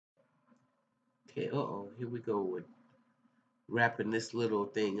Okay, here we go with wrapping this little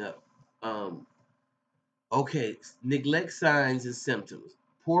thing up. Um, okay, neglect signs and symptoms: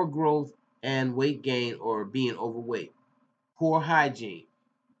 poor growth and weight gain or being overweight, poor hygiene,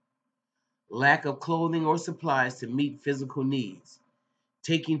 lack of clothing or supplies to meet physical needs,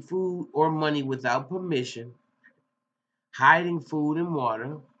 taking food or money without permission, hiding food and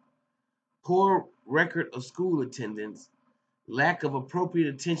water, poor record of school attendance, lack of appropriate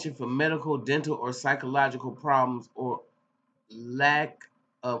attention for medical, dental, or psychological problems, or lack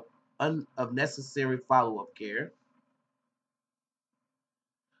of of necessary follow-up care,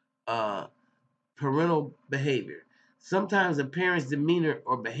 uh, parental behavior. Sometimes a parent's demeanor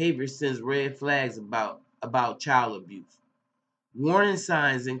or behavior sends red flags about child abuse. Warning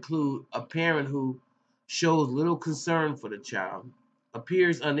signs include a parent who shows little concern for the child,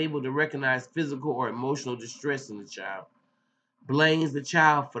 appears unable to recognize physical or emotional distress in the child, blames the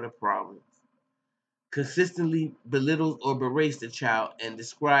child for the problems, consistently belittles or berates the child, and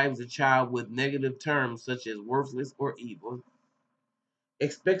describes the child with negative terms such as worthless or evil,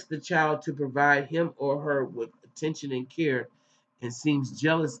 expects the child to provide him or her with attention and care, and seems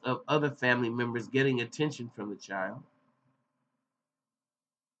jealous of other family members getting attention from the child,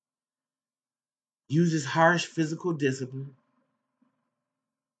 uses harsh physical discipline,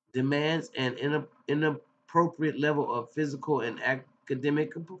 demands an inappropriate level of physical and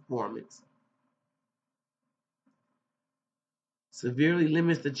academic performance, severely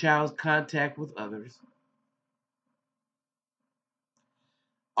limits the child's contact with others,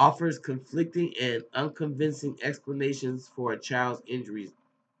 offers conflicting and unconvincing explanations for a child's injuries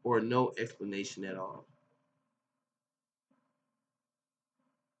or no explanation at all.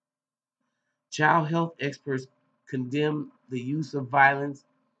 Child health experts condemn the use of violence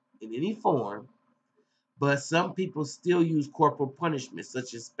in any form, but some people still use corporal punishment,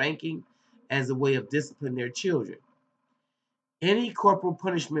 such as spanking, as a way of disciplining their children. Any corporal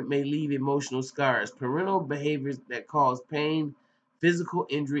punishment may leave emotional scars. Parental behaviors that cause pain, physical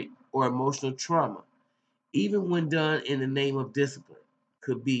injury, or emotional trauma, even when done in the name of discipline,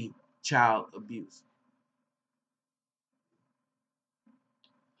 could be child abuse.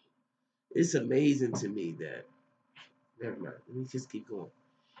 It's amazing to me that, never mind, let me just keep going.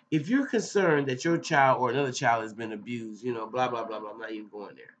 If you're concerned that your child or another child has been abused, blah, blah, blah, blah, I'm not even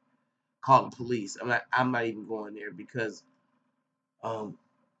going there. Call the police. I'm not even going there because, um,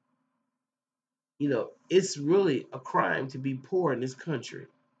 it's really a crime to be poor in this country.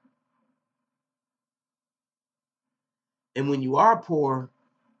 And when you are poor,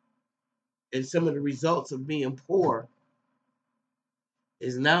 and some of the results of being poor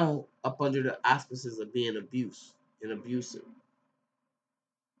is now up under the auspices of being abused and abusive.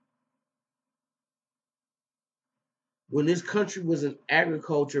 When this country was an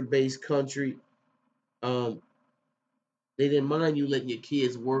agriculture-based country, um, they didn't mind you letting your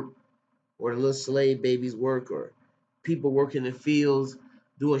kids work, or the little slave babies work, or people working in the fields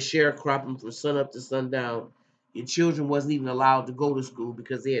doing sharecropping from sun up to sundown. Your children wasn't even allowed to go to school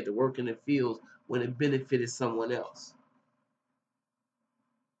because they had to work in the fields when it benefited someone else.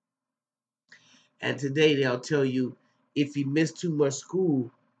 And today they'll tell you if you miss too much school,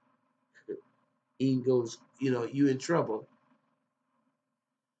 he goes, you in trouble.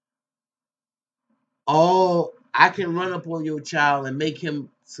 Oh, I can run up on your child and make him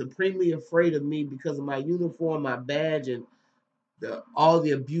supremely afraid of me because of my uniform, my badge, and all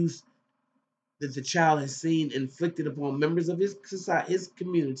the abuse that the child has seen inflicted upon members of his society, his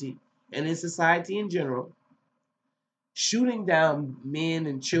community, and in society in general. Shooting down men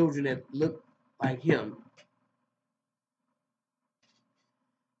and children that look like him,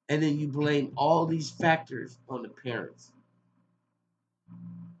 and then you blame all these factors on the parents.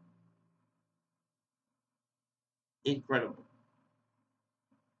 Incredible,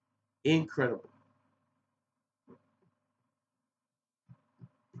 incredible.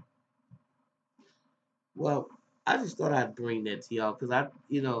 Well, I just thought I'd bring that to y'all because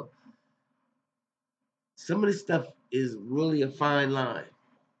some of this stuff is really a fine line.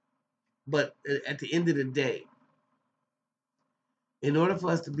 But at the end of the day, in order for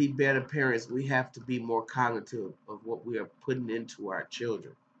us to be better parents, we have to be more cognitive of what we are putting into our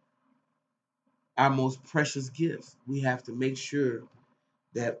children. Our most precious gifts. We have to make sure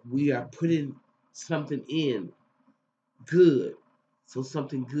that we are putting something in good so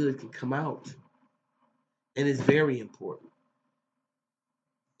something good can come out. And it's very important.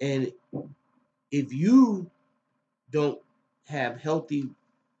 And if you don't have healthy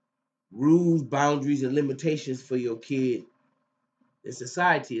rules, boundaries, and limitations for your kid, then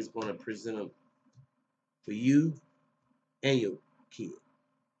society is going to present them for you and your kid.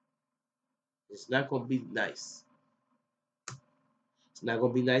 It's not going to be nice. It's not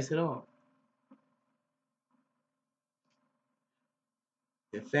going to be nice at all.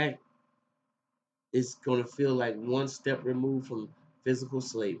 In fact, it's going to feel like one step removed from physical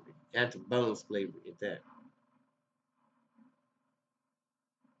slavery, antebellum slavery at that.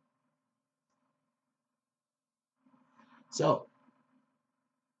 So,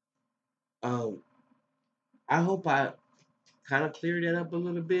 um, I hope I kind of cleared that up a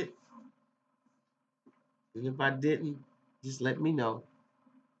little bit. And if I didn't, just let me know.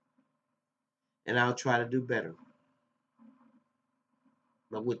 And I'll try to do better.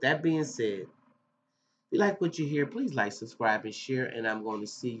 But with that being said, if you like what you hear, please like, subscribe, and share. And I'm going to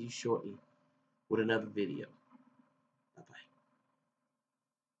see you shortly with another video.